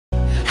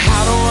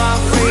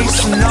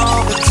wasting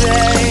all the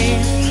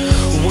day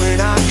when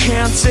I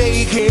can't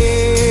take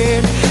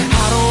it.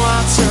 How do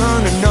I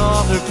turn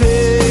another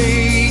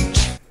page?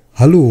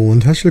 Hallo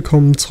und herzlich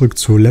willkommen zurück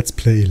zu Let's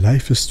Play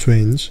Life is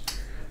Strange.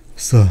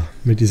 So,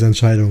 mit dieser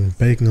Entscheidung,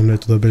 Bacon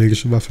Omelette oder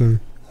belgische Waffeln.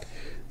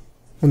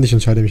 Und ich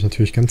entscheide mich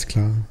natürlich ganz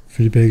klar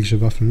für die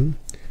belgische Waffeln.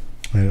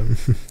 Weil,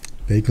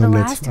 Bacon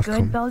Omelette, ach komm. The last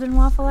good Belgian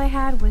waffle I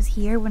had was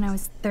here when I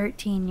was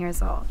 13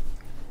 years old.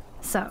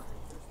 So,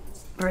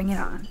 bring it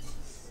on.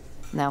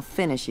 Now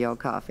finish your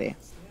coffee.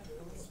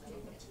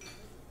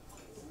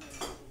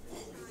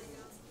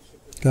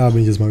 Da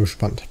bin ich jetzt mal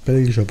gespannt.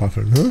 Belgische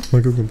Waffeln, ne?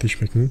 Mal gucken, ob die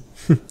schmecken.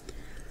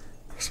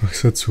 Was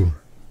magst du dazu?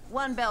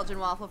 One Belgian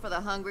waffle for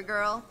the hungry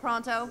girl.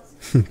 Pronto?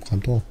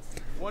 Pronto.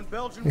 One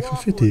Belgian Ja,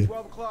 waffle Graffiti. at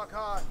 12 o'clock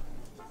hot.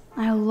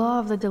 I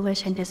love the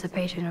delicious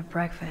anticipation of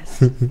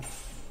breakfast.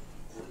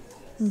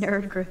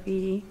 Nerd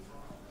graffiti.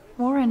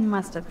 Warren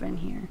must have been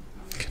here.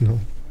 Genau.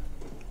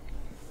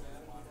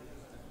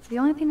 The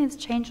only thing that's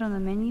changed on the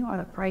menu are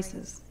the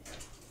prices.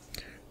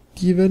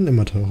 Die werden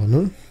immer teurer,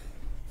 ne?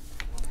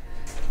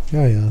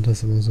 Ja, ja, das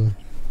ist immer so.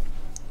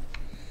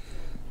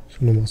 Ich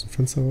will nochmal aus dem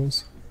Fenster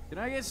raus. Can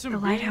I get The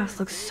some lighthouse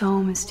looks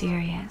so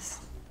mysterious.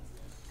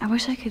 I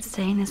wish I could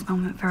stay in this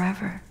moment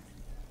forever.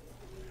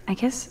 I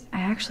guess I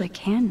actually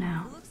can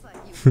now.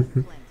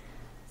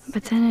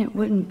 But then it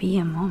wouldn't be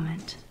a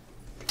moment.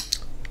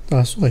 Da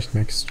hast du recht,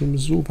 Max. Du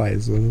bist so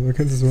weise. Du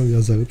kennst es mal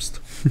wieder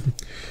selbst.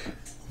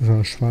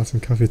 Einfach schwarzen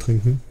Kaffee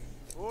trinken.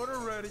 order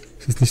ready?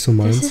 Das ist nicht so This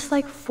meins. is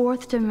like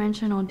fourth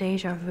dimensional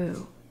deja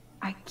vu.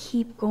 I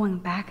keep going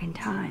back in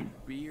time.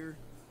 Beer?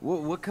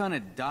 What kind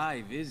of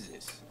dive is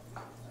this?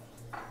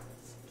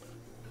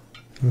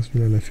 Das ist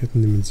wieder in der 4.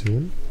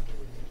 Dimension.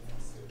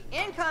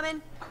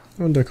 Incoming.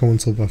 Und da kommen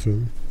unsere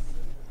Waffeln.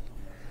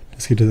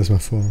 Das geht jetzt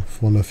erstmal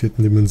vor in der 4.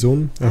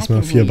 Dimension. I Erstmal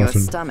can 4 hear your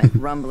Waffeln. stomach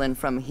rumbling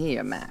from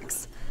here,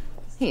 Max.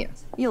 Here,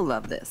 you'll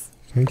love this.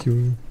 Thank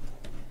you.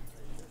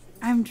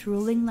 I'm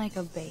drooling like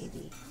a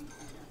baby.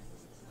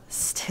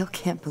 Still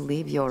can't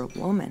believe you're a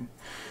woman.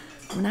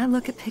 When I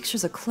look at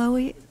pictures of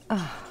Chloe,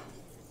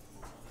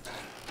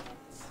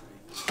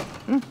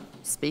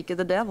 speak of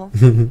the devil.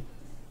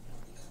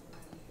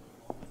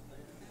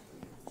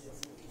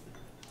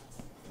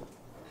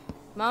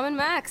 Mom and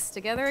Max,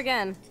 together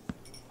again.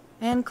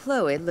 And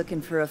Chloe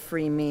looking for a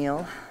free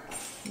meal.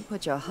 You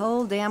put your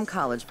whole damn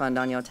college fund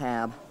on your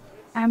tab.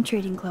 I'm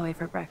treating Chloe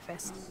for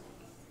breakfast.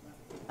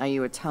 Are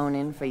you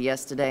atoning for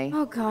yesterday?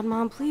 Oh God,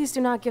 Mom, please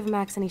do not give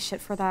Max any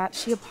shit for that.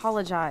 She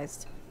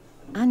apologized.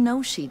 I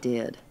know she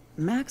did.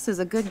 Max is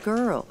a good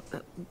girl.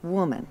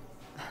 Woman.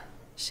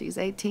 She's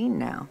 18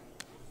 now.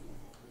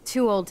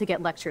 Too old to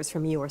get lectures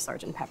from you or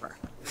Sergeant Pepper.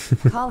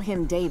 Call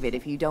him David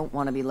if you don't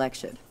want to be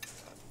lectured.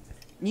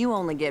 You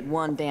only get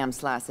one damn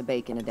slice of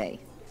bacon a day.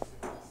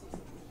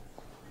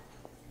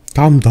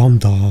 Dam, dam,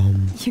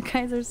 dam. You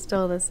guys are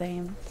still the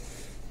same.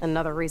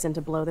 Another reason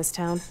to blow this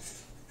town.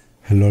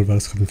 Hey lol, war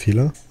das gerade ein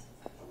Fehler?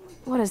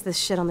 What is this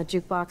shit on the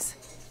jukebox?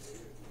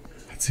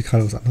 Hat sie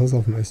gerade was anderes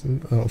auf dem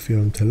Essen, auf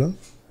ihrem Teller?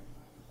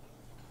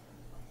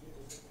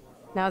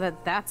 Now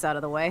that that's out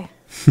of the way.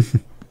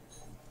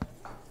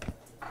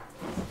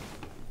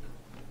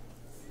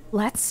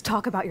 Let's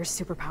talk about your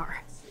superpower.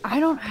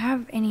 I don't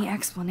have any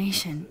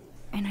explanation,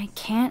 and I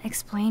can't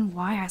explain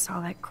why I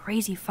saw that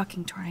crazy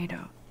fucking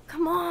tornado.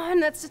 Come on,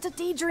 that's just a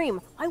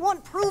daydream. I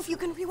want proof you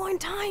can rewind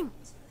time.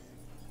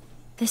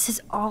 This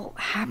is all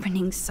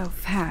happening so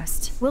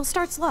fast. We'll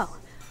start slow.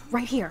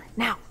 Right here,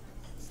 now.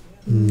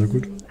 Na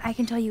gut. I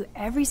can tell you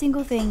every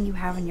single thing you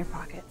have in your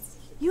pockets.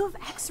 You have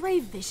X-ray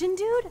vision,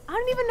 dude? I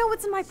don't even know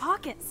what's in my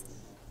pockets.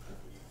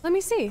 Let me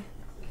see.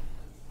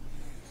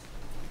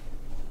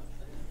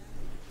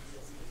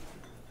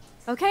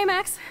 Okay,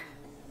 Max.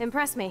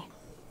 Impress me.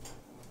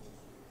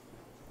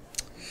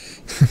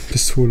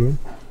 Pistole.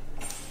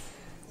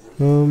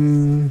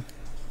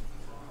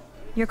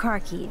 Your car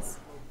keys.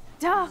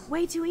 Duh,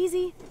 way too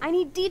easy. I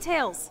need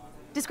details.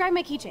 Describe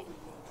my keychain.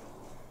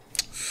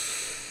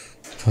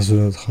 Was hast du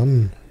da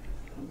dran?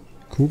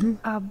 Kugel?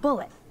 A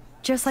bullet,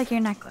 just like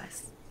your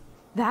necklace.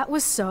 That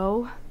was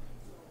so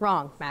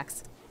wrong,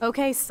 Max.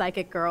 Okay,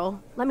 psychic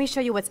girl. Let me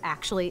show you what's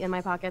actually in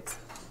my pockets.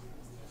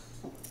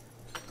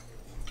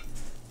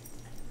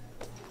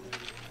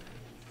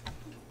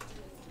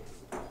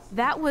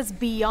 That was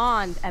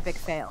beyond epic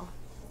fail.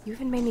 You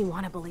even made me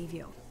want to believe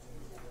you.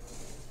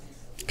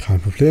 Kein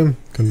Problem.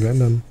 Können wir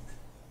ändern.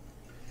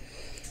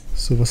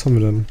 So, was haben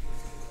wir dann?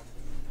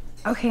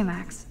 Okay,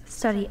 Max.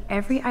 Study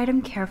every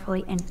item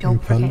carefully and don't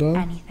forget Panda.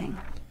 anything.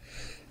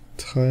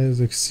 3,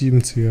 6,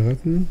 7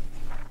 Zigaretten.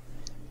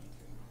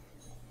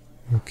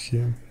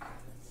 Okay.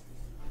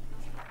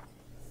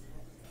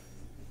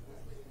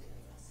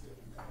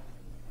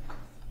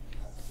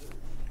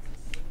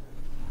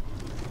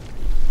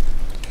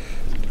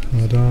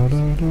 Da, da,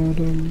 da,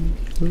 dum,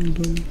 dum,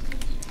 dum.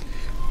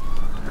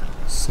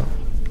 So.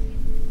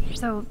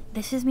 So,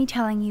 this is me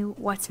telling you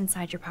what's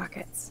inside your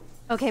pockets.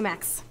 Okay,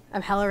 Max.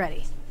 I'm hella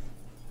ready.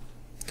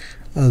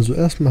 Also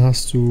erstmal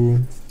hast du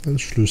einen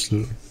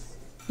Schlüssel.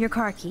 Your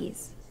car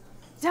keys.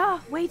 Duh,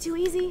 way too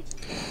easy.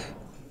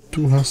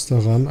 du hast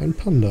daran ein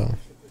Panda.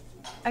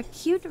 A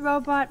cute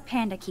robot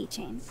panda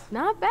keychain.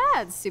 Not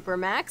bad, Super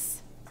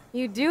Max.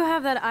 You do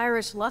have that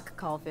Irish luck,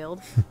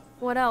 Caulfield.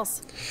 What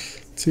else?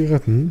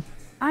 Zigaretten.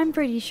 I'm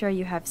pretty sure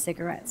you have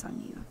cigarettes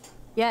on you.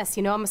 Yes,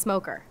 you know I'm a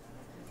smoker.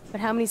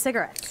 But how many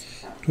cigarettes?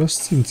 Du hast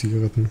 7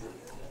 Zigaretten.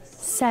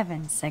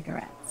 7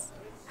 cigarettes.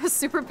 A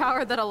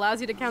superpower that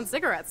allows you to count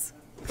cigarettes.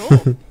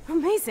 Cool.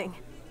 Amazing.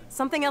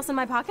 Something else in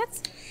my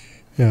pockets?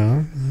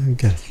 Ja,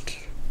 Geld.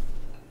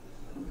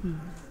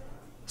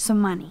 Some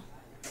money.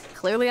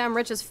 Clearly I'm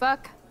rich as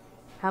fuck.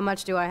 How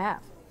much do I have?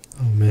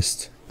 Oh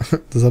Mist.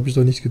 Das habe ich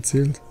doch nicht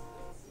gezählt.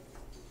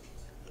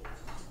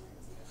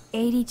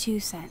 82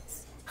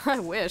 cents. I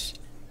wish.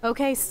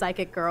 Okay,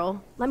 psychic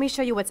girl. Let me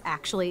show you what's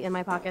actually in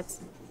my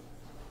pockets.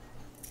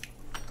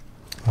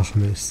 Ach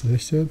Mist,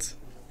 echt jetzt?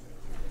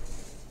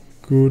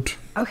 Gut.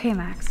 Okay,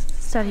 Max.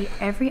 Study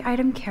every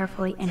item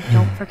carefully and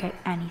don't forget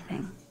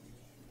anything.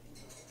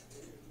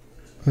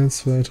 1,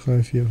 2,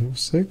 3, 4, 5,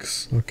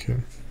 6. Okay.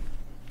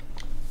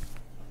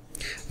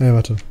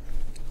 Warte.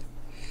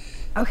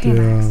 Okay,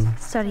 Der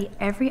Max. Study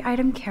every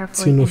item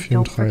carefully and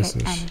don't forget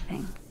 10:34.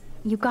 anything.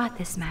 You got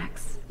this,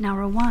 Max. Now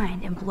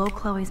rewind and blow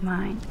Chloe's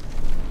mind.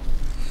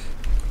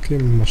 Okay,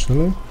 mal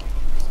schneller.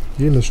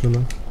 Gehen das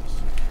schneller.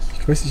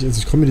 Ich weiß nicht, also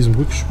ich komme mit diesem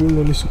Rückspulen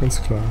noch nicht so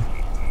ganz klar.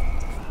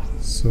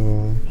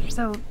 So.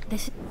 So,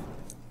 this is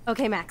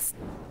Okay, Max.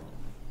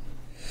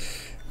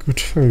 Gut,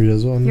 fangen wir wieder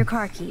so your an.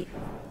 car key.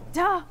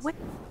 Duh, wait.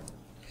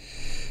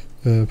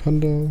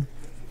 Panda.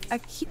 A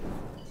cute...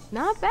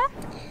 Not bad.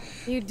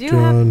 You do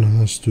have... Dann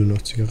hast du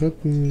noch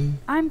Zigaretten.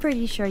 I'm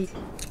pretty sure you...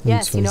 Und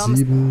Yes, zwar you know I'm a-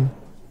 7.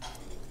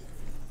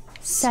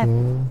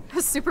 7. So.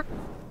 A super...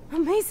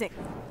 Amazing.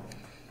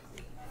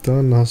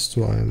 Dann hast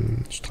du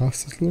einen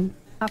Strafzettel.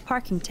 A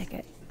parking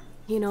ticket.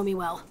 You know me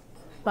well.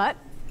 But,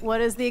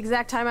 what is the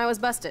exact time I was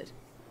busted?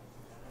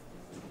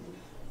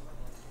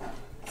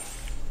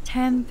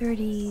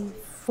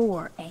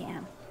 10:34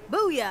 a.m.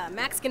 Booyah!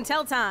 Max can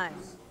tell time.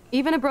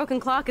 Even a broken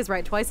clock is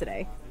right twice a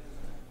day.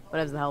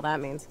 Whatever the hell that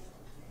means.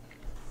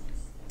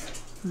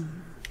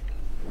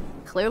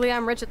 Clearly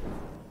I'm rich at...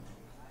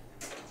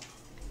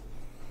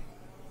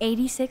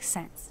 86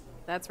 cents.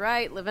 That's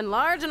right, living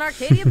large in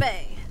Arcadia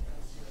Bay.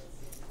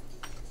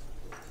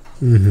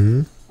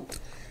 Mhm.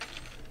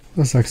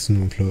 Was sagst du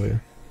nun, Chloe?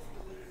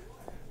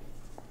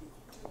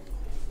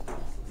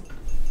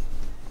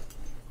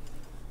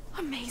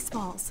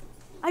 Amazeballs.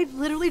 I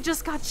literally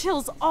just got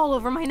chills all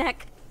over my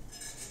neck.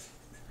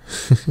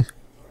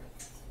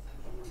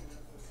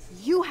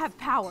 You have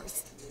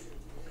powers.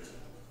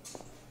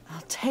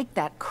 I'll take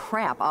that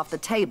crap off the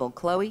table,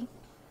 Chloe.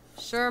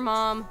 Sure,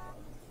 Mom.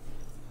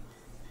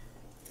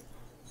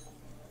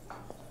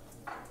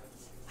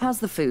 How's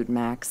the food,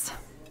 Max?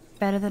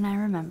 Better than I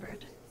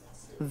remembered.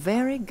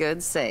 Very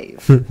good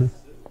save.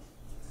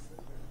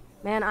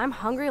 Man, I'm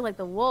hungry like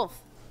the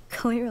wolf.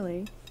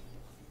 Clearly.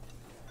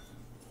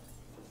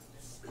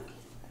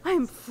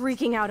 I'm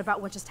freaking out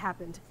about what just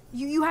happened.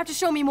 You have to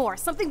show me more.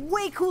 Something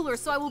way cooler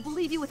so I will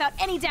believe you without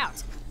any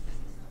doubt.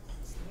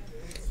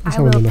 Was I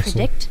haben wir will noch so?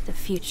 predict the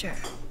future.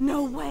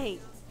 No way.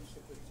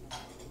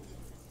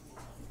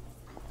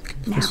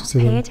 Now, Was ist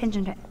hier pay denn?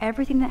 attention to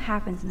everything that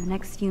happens in the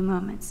next few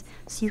moments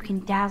so you can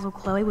dazzle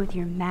Chloe with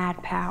your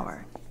mad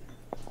power.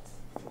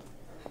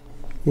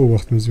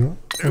 Beobachten wir sie mal.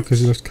 Okay,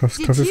 sie lässt Did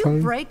Kaffee you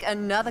fallen. break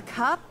another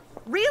cup?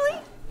 Really?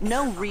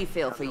 No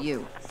refill for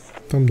you.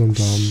 Dam, dam,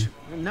 dam.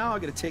 And now I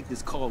gotta take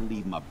this call and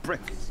leave my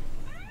breakfast.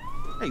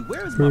 Hey,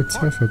 where is my Polizei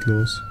partner? fährt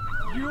los.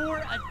 You're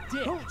a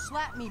dick. Don't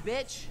slap me,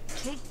 bitch.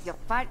 Take your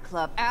fight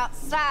club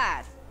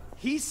outside.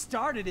 He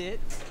started it.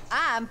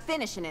 I'm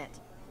finishing it.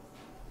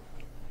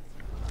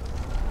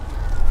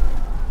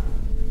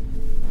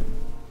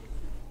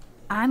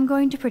 I'm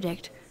going to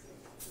predict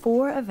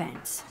 4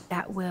 events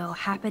that will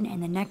happen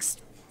in the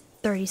next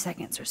 30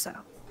 seconds or so.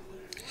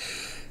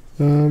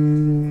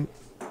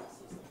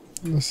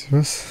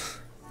 Was?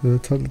 Der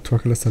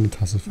Trucker lässt seine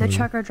Tasse The fallen.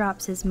 trucker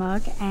drops his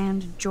mug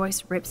and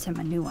Joyce rips him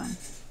a new one.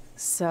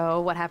 So,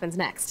 what happens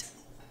next?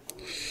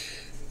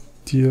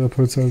 Die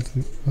Polizei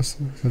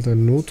hält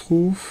einen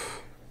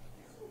Notruf.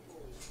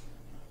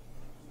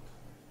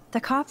 The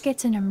cop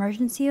gets an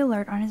emergency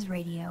alert on his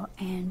radio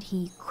and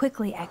he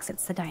quickly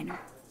exits the diner.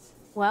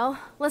 Well,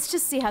 let's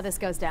just see how this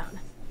goes down.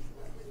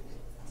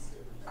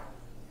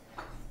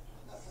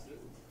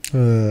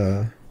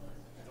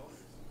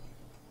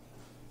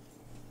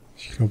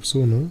 Ich glaube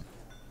so, ne?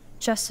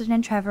 Justin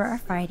and Trevor are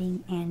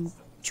fighting and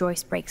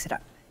Joyce breaks it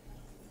up.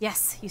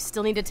 Yes, you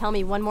still need to tell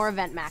me one more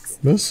event, Max.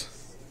 Was?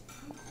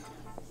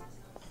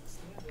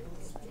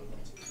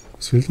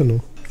 Was fehlt da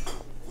noch?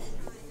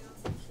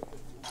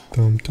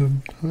 Dum,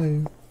 dum,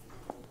 hi.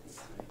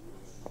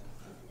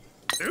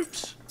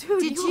 Oops. Dude,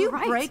 Did you you were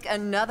right. break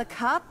another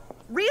cup?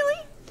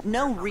 Really?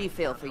 No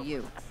refill for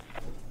you.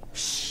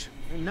 Shh.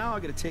 And now I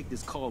gotta take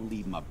this call and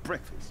leave my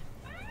breakfast.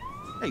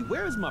 Hey,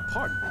 where is my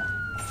partner?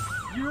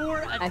 You're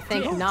a I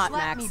think dick. not,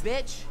 Slap Max. me,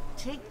 bitch.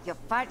 Take your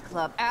fight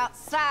club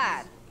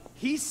outside.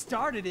 He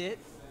started it.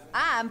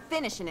 I'm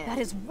finishing it. That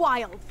is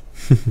wild.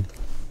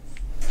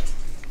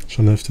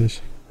 Schon heftig.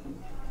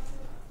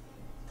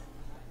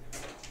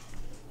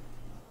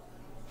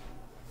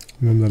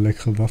 Wir haben da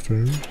leckere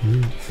Waffeln.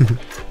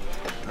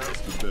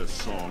 That's the best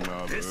song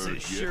I've This heard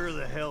is yet. sure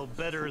the hell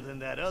better than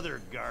that other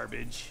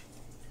garbage.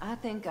 I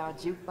think our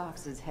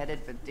jukebox is headed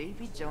for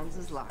Davy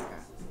Jones's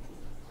locker.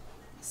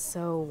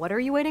 So, what are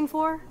you waiting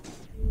for?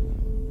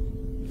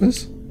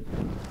 Was?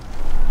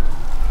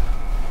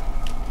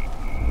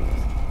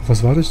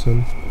 Was war das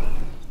denn?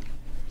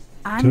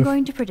 I'm Tiff?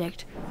 going to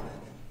predict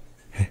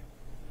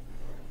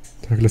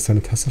Da lässt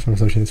seine Taste fallen. Was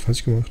habe ich denn jetzt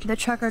falsch gemacht? the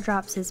trucker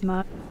drops his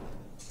mug.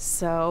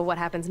 So, what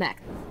happens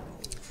next?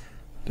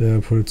 Der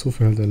Polizist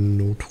verhält einen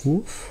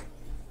Notruf.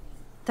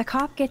 The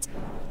cop gets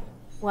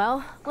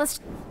Well, let's...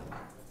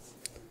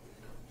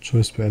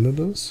 Joyce beendet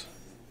es.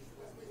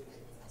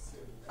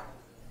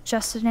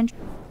 Justin and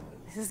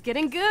This is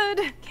getting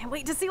good. Can't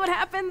wait to see what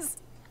happens.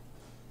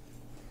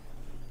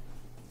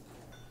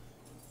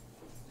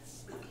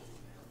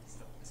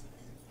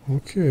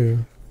 Okay.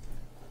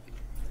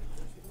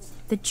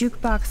 the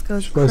jukebox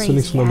goes Ich weiß ja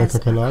nichts crazy von einer as a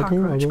Kakerlake,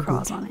 cockroach aber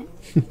crawls gut. on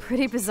it.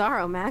 Pretty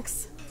bizarro,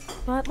 Max.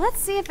 But let's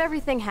see if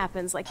everything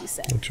happens like you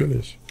said.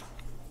 Natürlich.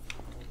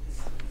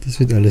 Das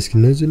wird alles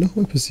genauso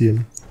nochmal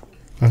passieren.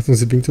 Achtung,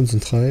 sie winkt uns in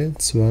 3,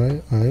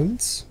 2,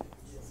 1.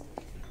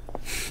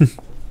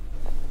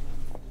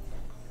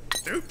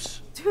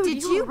 Oops. Dude,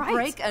 Did you were right.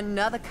 break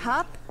another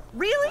cup?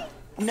 Really?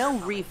 No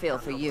refill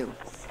for you.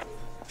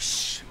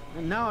 Shh.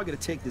 And now I gotta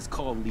take this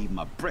call and leave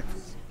my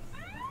breakfast.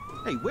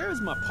 Hey, where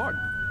is my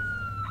partner?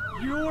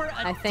 You're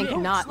a I think dick.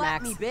 not,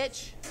 Slap Max. me,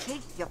 bitch.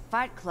 Take your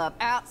fight club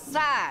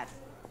outside.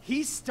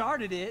 He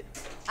started it.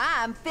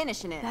 I'm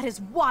finishing it. That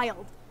is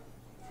wild.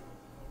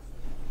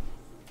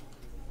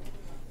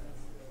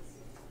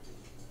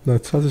 Na,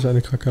 jetzt hatte ich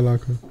eine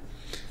Kakerlake.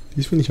 Die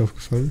ist mir nicht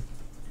aufgefallen.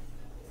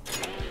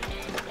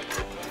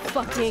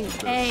 Fucking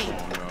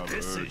A.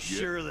 This is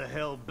sure the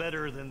hell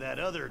better than that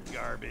other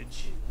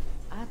garbage.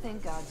 I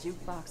think our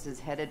jukebox is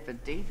headed for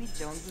Davy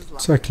Jones's locker.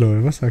 Sag,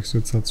 Chloe, was sagst du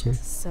jetzt dazu?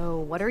 So,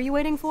 what are you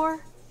waiting for?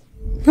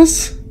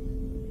 Was?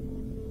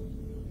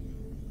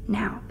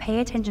 Now,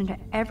 pay attention to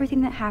everything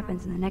that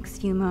happens in the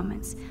next few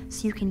moments,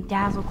 so you can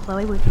dazzle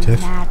Chloe with Bitte? your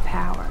mad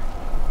power.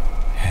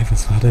 Hä,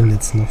 was war denn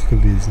jetzt noch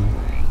gewesen?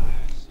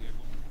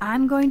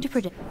 I'm going to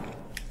predict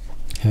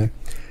Hä?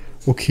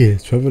 Okay,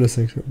 Trevor lässt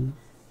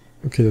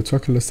okay, der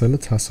Trucker lässt seine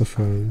Tasse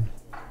fallen.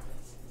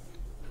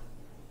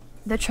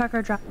 the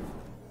trucker drop.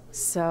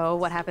 So,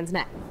 what happens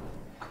next?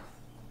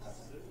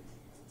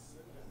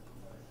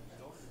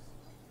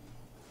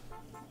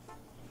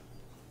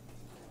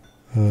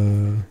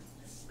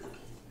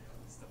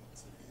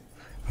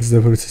 Also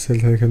der Polizist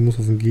hält halt keinen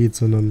Notruf und geht,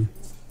 sondern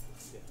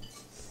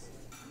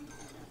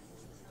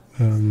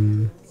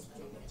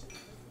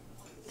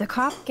The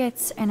cop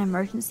gets an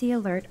emergency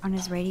alert on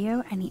his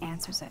radio and he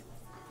answers it.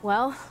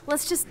 Well,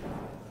 let's just...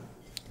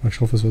 ich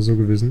hoffe, es war so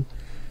gewesen.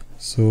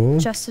 So,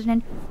 Justin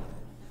and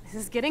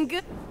This is getting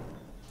good.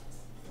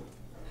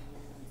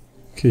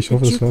 okay, ich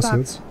hoffe, das war's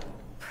jetzt.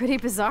 Pretty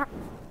bizarre.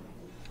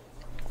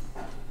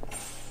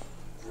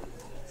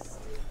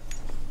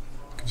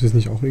 Gibt es jetzt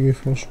nicht auch irgendwie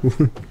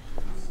Vorspulen?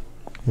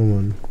 Oh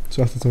Mann.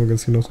 Ich achte jetzt mal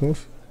ganz genau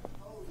drauf.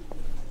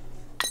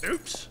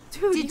 Oops.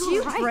 Dude, Did you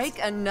you were right. break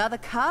another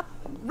cup?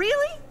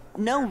 Really?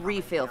 No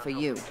refill for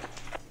you.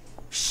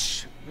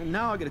 Shh. And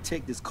now I gotta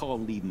take this call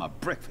and leave my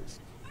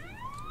breakfast.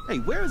 Hey,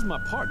 where is my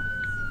partner?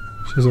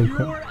 Ich habe so ein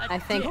paar. I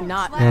think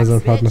not, Ja, Max.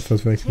 sein Partner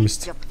fährt weg. Take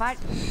Mist. your fight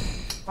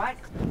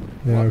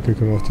Ja, okay,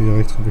 können wir auch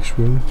direkt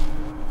wegspulen.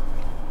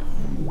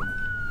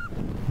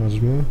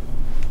 Warte mal.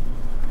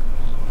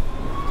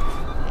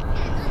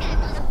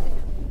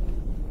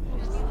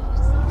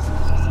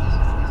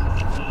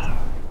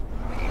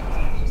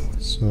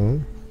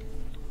 So.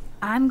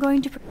 I'm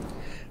going to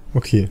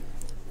Okay.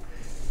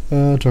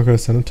 Joker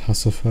lässt seine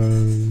Tasse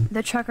fallen.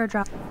 the trucker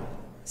drop.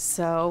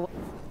 So,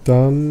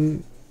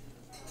 Dann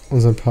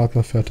unser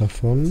Partner fährt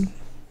davon.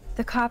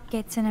 The cop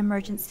gets an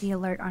emergency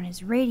alert on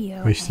his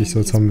radio Richtig, and so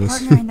jetzt his haben wir's.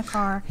 partner in the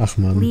car Ach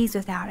man. leaves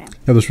without him.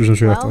 Ich habe das Spiel schon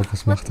gedacht, Well, oh,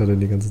 was macht er denn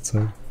die ganze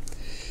Zeit?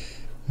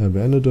 Er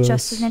beendet das.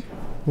 Justin and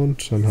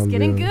Und dann it's haben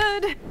getting wir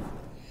good.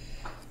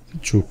 die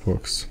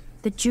Jukebox.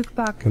 the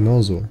jukebox.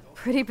 Genauso.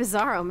 Pretty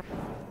bizarro, man.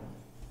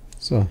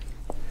 So.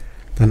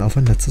 Dann auf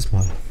ein letztes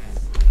Mal.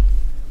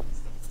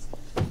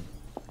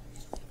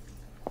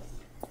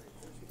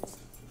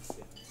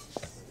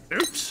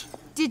 Oops.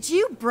 Did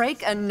you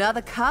break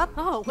another cup?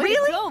 Oh, way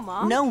really? to go,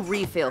 Mom. No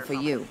refill for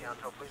you.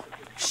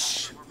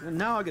 Shh. And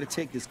now I gotta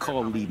take this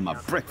call and leave my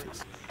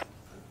breakfast.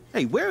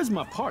 Hey, where is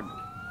my partner?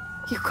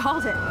 You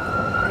called it.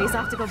 He's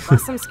off to go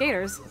bust some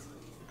skaters.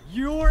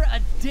 You're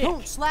a dick.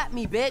 Don't slap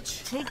me,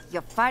 bitch. Take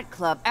your fight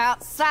club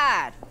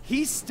outside.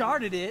 He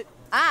started it.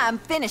 I'm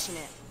finishing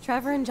it.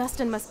 Trevor and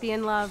Justin must be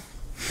in love.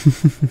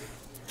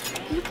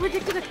 You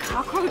predicted a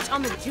cockroach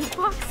on the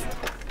jukebox?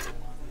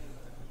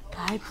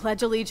 I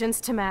pledge allegiance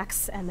to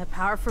Max and the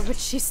power for which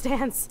she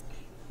stands.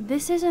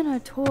 This isn't a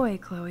toy,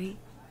 Chloe.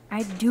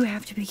 I do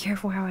have to be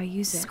careful how I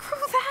use it. Screw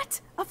that!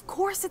 Of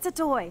course it's a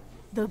toy.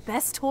 The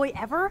best toy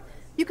ever?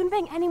 You can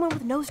bang anyone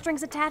with no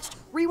strings attached,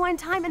 rewind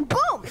time, and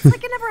boom! It's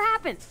like it never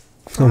happened.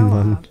 Oh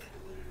Mann.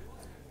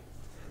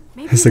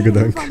 Maybe Das ist der you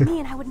made a move Gedanke. on me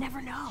and I would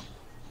never know.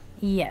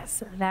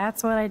 Yes,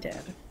 that's what I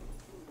did.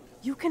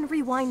 You can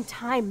rewind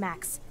time,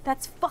 Max.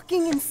 That's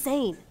fucking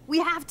insane. We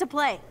have to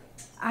play.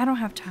 I don't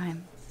have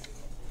time.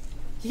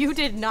 You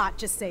did not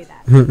just say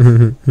that.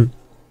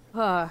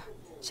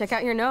 Check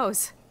out your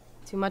nose.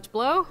 Too much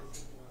blow?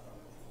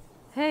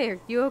 Hey, are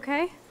you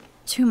okay?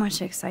 Too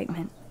much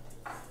excitement.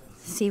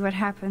 See what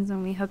happens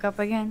when we hook up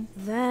again?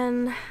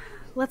 Then,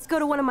 let's go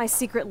to one of my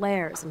secret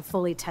lairs and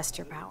fully test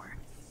your power.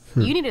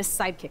 You need a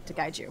sidekick to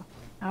guide you.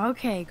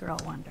 Okay, Girl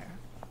Wonder.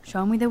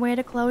 Show me the way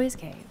to Chloe's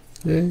cave.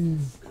 Yay.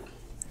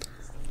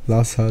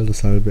 Lass halt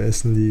das halbe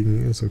Essen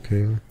liegen, ist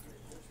okay.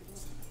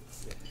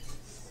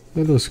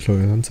 Ja, los,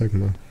 Chloe, dann zeig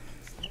mal.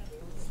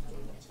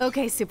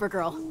 Okay,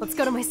 Supergirl, let's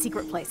go to my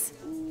secret place.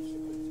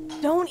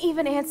 Don't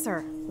even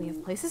answer. We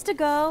have places to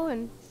go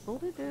and people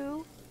to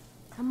do.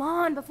 Come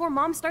on, before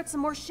Mom starts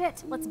some more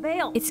shit. Let's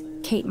bail. It's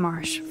Kate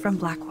Marsh from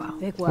Blackwell.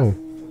 Big what? Oh.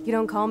 You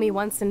don't call me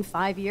once in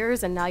 5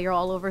 years and now you're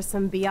all over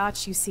some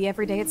biatch you see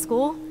every day at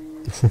school?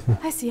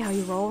 I see how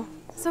you roll.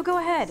 So go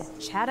ahead,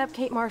 chat up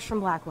Kate Marsh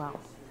from Blackwell.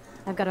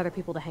 I've got other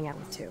people to hang out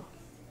with too.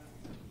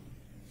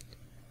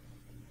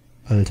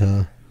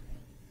 Alter.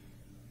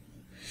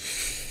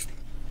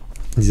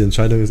 Diese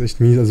Entscheidung ist echt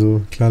mies,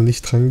 also klar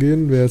nicht dran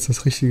gehen, wäre jetzt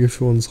das Richtige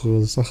für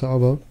unsere Sache,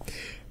 aber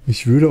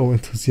mich würde auch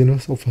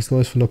interessieren, ob was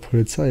Neues von der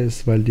Polizei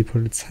ist, weil die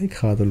Polizei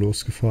gerade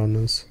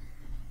losgefahren ist.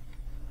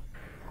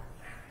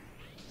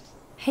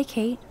 Hey,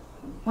 Kate.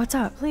 What's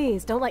up?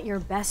 Please, don't let your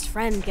best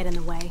friend get in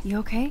the way. You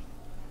okay?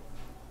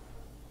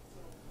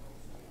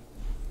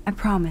 I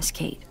promise,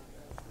 Kate.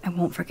 I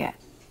won't forget.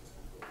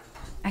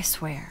 I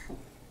swear.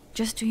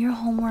 Just do your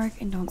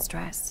homework and don't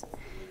stress.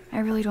 I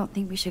really don't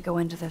think we should go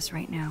into this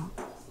right now.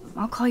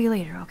 I'll call you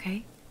later,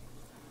 okay?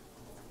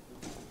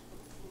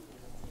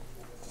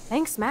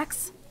 Thanks,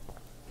 Max.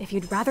 If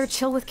you'd rather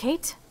chill with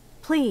Kate,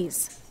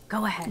 please,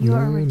 go ahead. You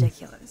are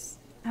ridiculous.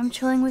 I'm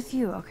chilling with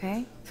you,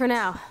 okay? For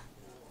now,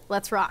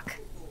 let's rock.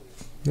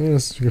 Nee,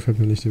 das gefällt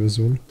mir nicht, die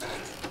Version.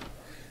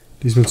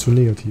 Die ist mir zu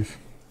negativ.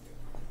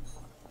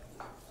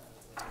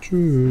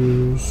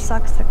 Tschüss.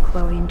 Sucks that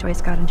Chloe and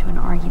Joyce got into an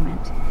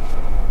argument.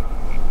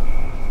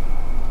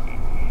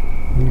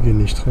 Wir gehen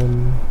nicht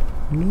dran.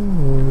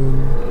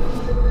 Nein.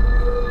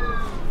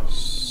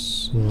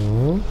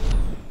 So.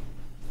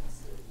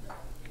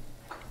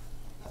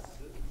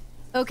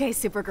 Okay,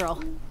 Supergirl.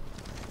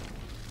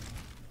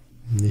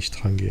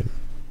 Nicht dran gehen.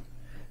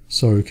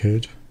 Sorry,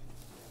 Kate.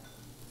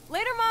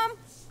 Later, Mom.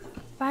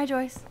 Bye,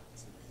 Joyce.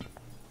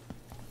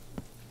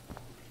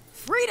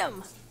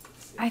 Freedom!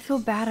 I feel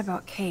bad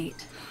about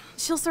Kate.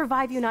 She'll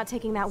survive you not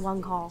taking that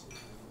one call.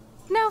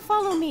 Now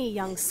follow me,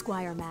 young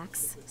Squire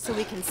Max, so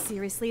we can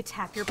seriously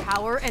tap your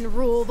power and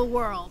rule the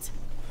world.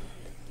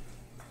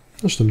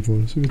 Das stimmt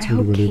wohl. Das wird I wohl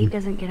hope überleben.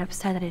 Kate doesn't get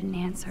upset I didn't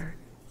answer.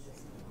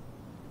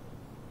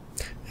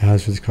 Ja,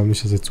 ich glaube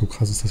nicht, dass jetzt so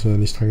krass ist, dass wir da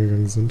nicht dran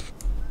gegangen sind.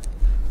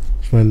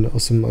 Ich meine,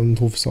 aus dem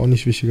Anruf ist auch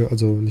nicht wichtiger,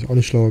 also auch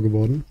nicht schlauer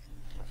geworden.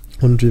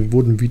 Und wir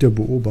wurden wieder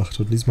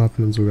beobachtet. Diesmal hat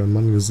man sogar einen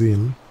Mann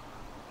gesehen.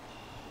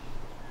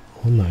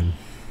 Oh nein.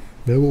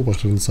 Wer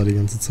beobachtet uns da die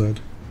ganze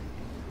Zeit?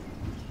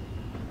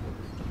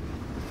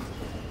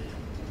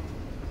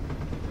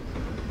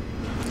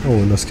 Oh,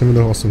 und das kennen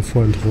wir doch aus dem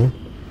Vorintro.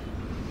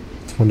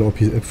 Von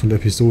der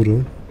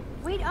Episode.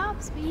 Wait up,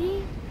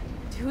 Speedy.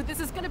 Dude, this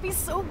is gonna be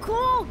so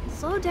cool!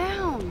 Slow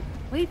down.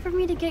 Wait for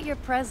me to get your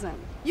present.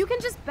 You can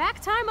just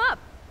back time up.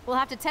 We'll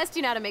have to test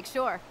you now to make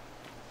sure.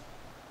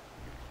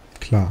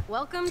 Klar.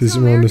 Welcome Sie ist to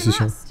immer noch nicht American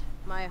sicher. Rust,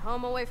 my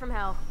home away from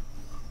hell.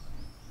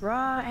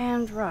 Raw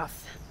and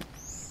rough.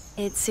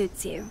 It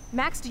suits you.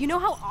 Max, do you know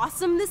how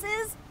awesome this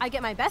is? I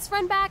get my best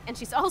friend back, and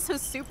she's also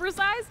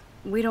supersized.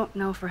 We don't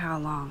know for how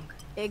long.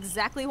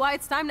 Exactly why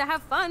it's time to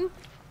have fun.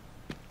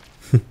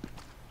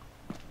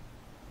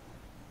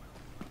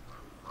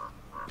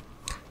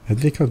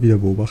 Hat wir gerade wieder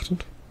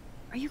beobachtet?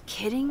 Are you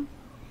kidding?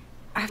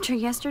 After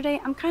yesterday,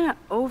 I'm kind of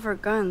over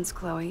guns,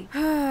 Chloe.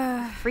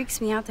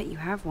 Freaks me out that you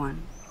have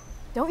one.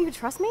 Don't you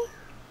trust me?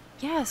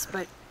 Yes,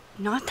 but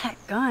not that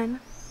gun.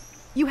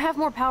 You have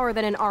more power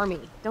than an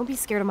army. Don't be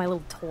scared of my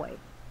little toy.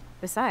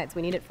 Besides,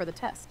 we need it for the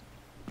test.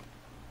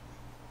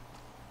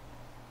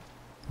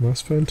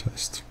 Was für ein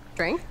Test.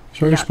 Drink? Ich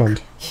bin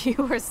gespannt.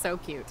 You are so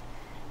cute.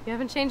 You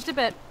haven't changed a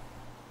bit.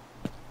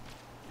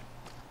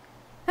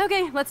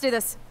 Okay, let's do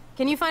this.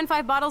 Can you find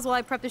 5 bottles while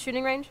I prep the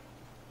shooting range?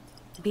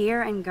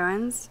 Beer and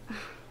guns?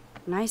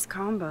 Nice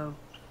combo.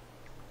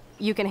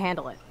 You can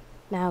handle it.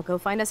 Now go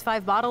find us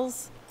 5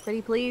 bottles,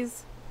 pretty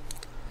please.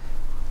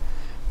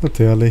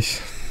 Natürlich.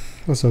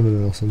 Was sollen wir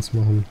denn auch sonst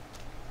machen?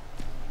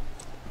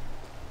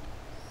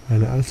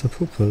 Eine alte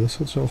Puppe, das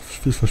hört sich auch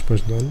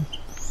vielversprechend an.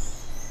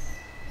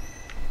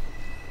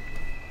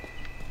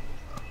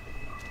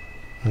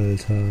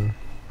 Alter.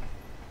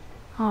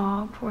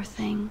 Oh, poor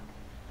thing.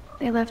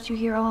 They left you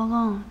here all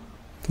alone.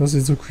 Das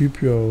sieht so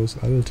creepy aus,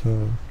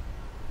 Alter.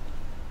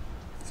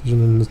 Ist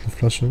schon eine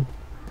Flasche.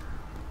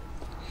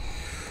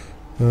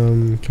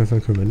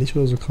 Klettern können wir nicht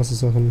oder so krasse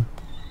Sachen.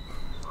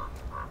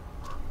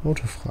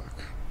 Autofrag.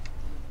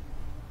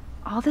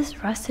 All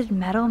this rusted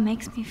metal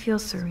makes me feel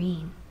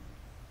serene.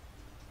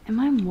 Am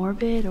I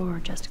morbid or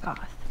just goth?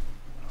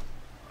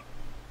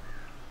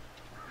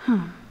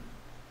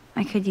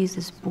 I could use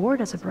this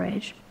board as a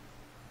bridge.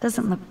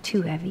 Doesn't look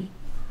too heavy.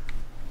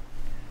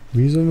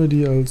 Wie sollen wir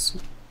die als...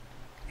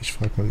 Ich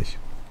frag mal nicht.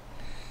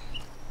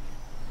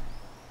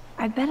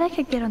 I bet I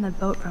could get on the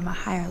boat from a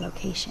higher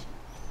location.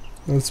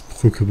 Als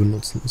Brücke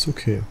benutzen. Ist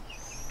okay.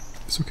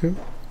 Ist okay.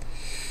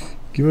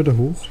 Gehen wir da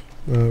hoch?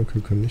 Okay,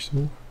 wir können nicht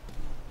hoch.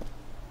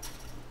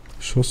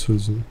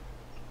 Schosshülsen.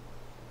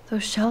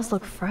 Those shells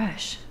look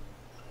fresh.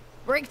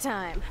 Break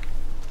time.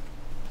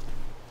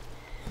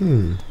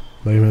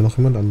 War hier noch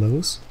jemand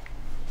anderes?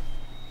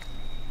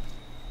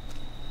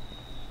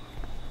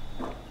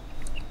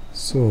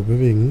 So,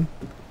 bewegen.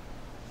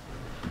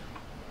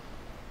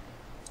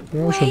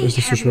 Ja, scheint echt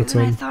nicht so schwer zu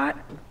sein.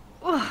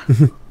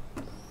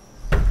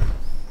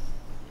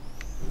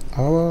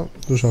 Aber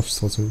du schaffst es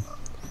trotzdem.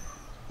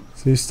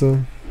 Siehst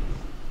du?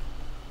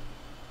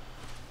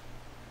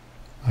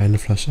 Eine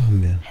Flasche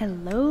haben wir.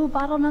 Hello,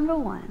 bottle number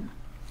 1.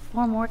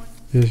 4 more.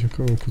 Ja, ich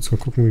kann mal kurz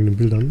gucken wegen den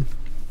Bildern.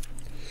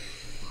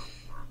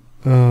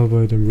 Ah,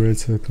 bei dem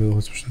Rails hätten wir doch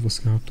jetzt bestimmt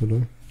was gehabt,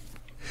 oder?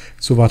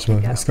 So, warte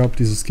mal. Es gab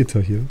dieses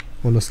Gitter hier.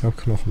 Und es gab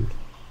Knochen.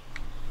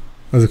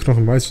 Also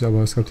Knochen weiß ich,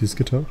 aber es gab dieses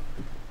Gitter.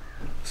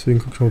 Deswegen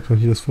guck mal, ob man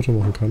hier das Foto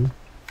machen kann.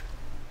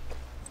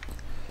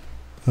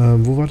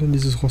 Wo war denn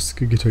dieses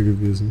rostige Gitter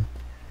gewesen?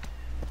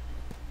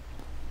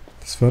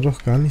 Das war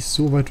doch gar nicht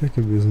so weit weg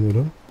gewesen,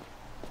 oder?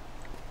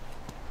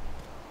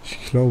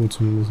 Ich glaube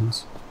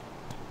zumindest.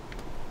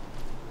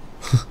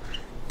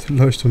 Der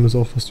Leuchtturm ist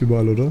auch fast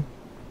überall, oder?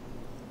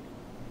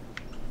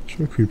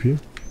 Schon creepy.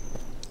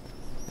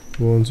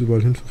 Wo er uns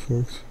überall hin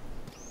verfolgt.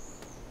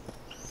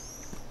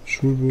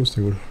 Schulbus,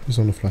 na gut, ist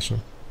noch eine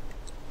Flasche.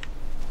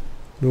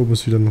 Da oben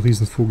ist wieder ein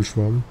riesen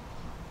Vogelschwarm.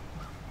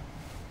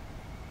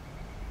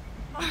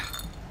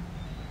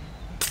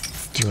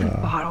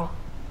 Ja.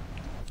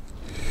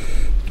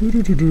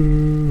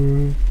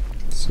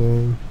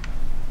 So.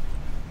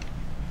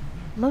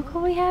 Look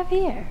what we have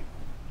here.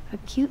 A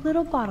cute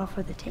little bottle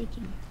for the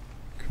taking.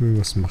 Können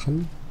wir was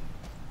machen?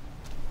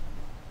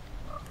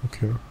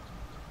 Okay.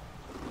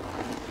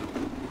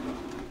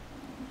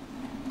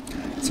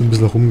 So ein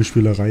bisschen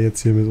Rumgespielerei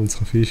jetzt hier mit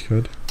unserer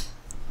Fähigkeit.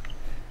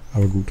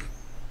 Aber gut.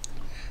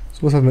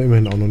 Sowas haben wir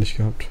immerhin auch noch nicht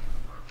gehabt.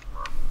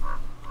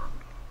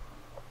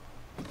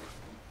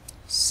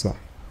 So.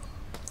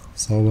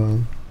 Sauber.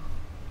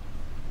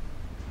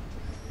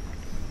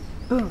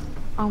 Boom.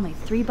 Only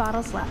 3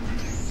 bottles left.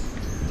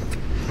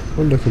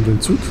 Und da kommt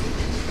ein Zug.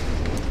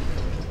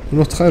 Und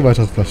noch 3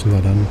 weitere Flaschen da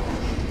dann.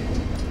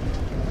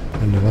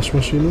 Eine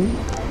Waschmaschine.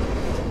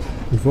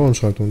 Und Warren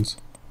schreibt uns.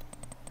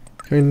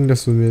 Kein Ding,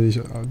 dass du mir nicht,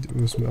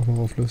 dass du mir auch mal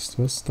auflässt.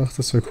 Was? Dachte,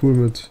 das wäre cool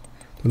mit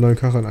der neuen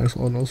Karre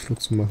einen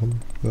Ausflug zu machen.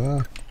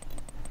 Ja.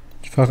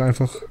 Ich fahre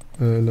einfach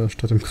in der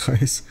Stadt im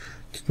Kreis.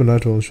 Tut mir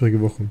leid, war eine schwierige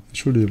Woche.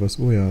 Entschuldige was.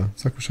 Oh ja.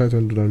 Sag Bescheid,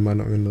 wenn du deine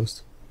Meinung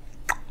änderst.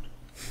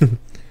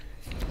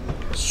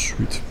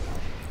 Sweet.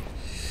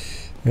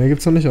 Ja,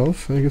 gibt's noch nicht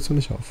auf. Ja, gibt's noch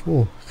nicht auf.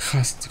 Oh,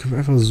 krass. Das können wir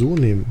einfach so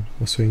nehmen.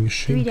 Was für ein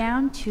Geschenk. 3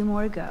 down, 2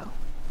 more to go.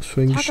 Was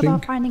für ein Talk Geschenk.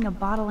 about finding a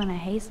bottle in a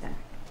haystack.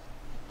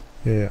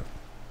 Ja, ja.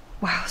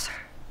 Wow, sir.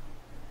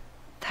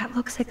 That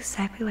looks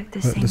exactly like the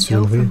Das same ist ja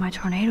ein dough Reh. from my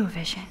tornado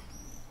vision.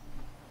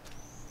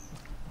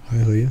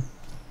 Hi, Reh.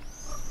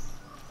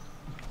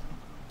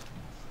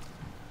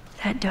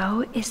 That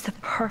dough is the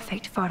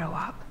perfect photo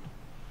op.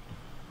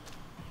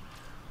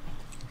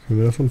 Können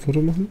wir davon ein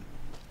Foto machen?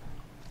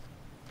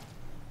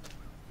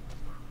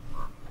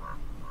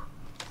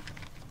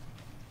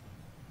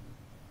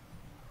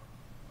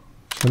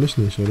 Kann ich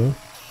nicht, oder?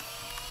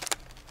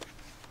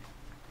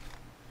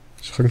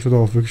 Ich frage mich, ob da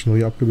auch wirklich noch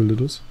hier abgebildet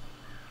ist.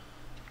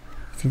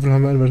 Auf jeden Fall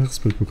haben wir ein weiteres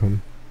Bild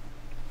bekommen.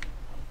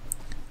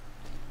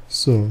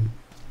 So.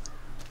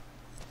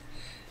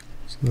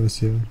 Was ist denn alles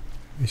hier?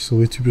 Nicht so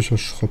richtig typischer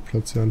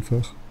Schrottplatz hier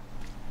einfach.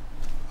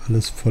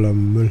 Alles voller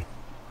Müll.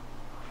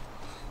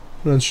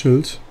 Und ein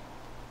Schild.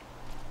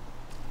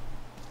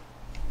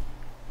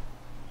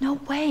 No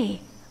way!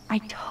 I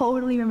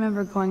totally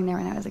remember going there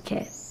when I was a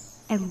kid.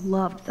 I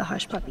loved the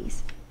Hush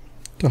Puppies.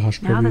 Der Now the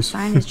Haschpuppies.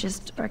 sign is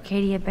just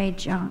Arcadia Bay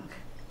junk.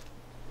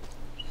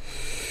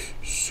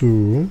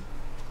 So.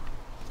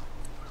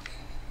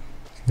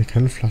 Sind hier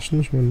keine Flaschen?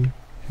 Ich meine,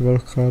 hier war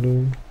doch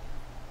gerade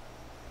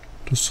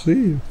das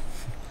Reh.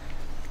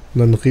 Und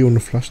dann ein Reh ohne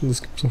Flaschen,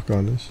 das gibt's doch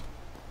gar nicht.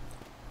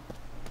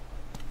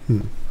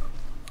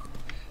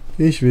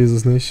 Ich weiß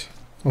es nicht.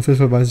 Auf jeden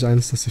Fall weiß ich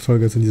eins, dass die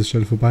Folge jetzt an dieser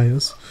Stelle vorbei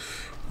ist.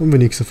 Und wir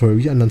nächste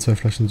Folge die anderen 2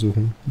 Flaschen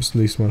suchen. Bis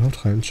zum nächsten Mal.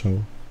 Haut rein.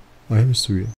 Ciao. Euer MysteryM.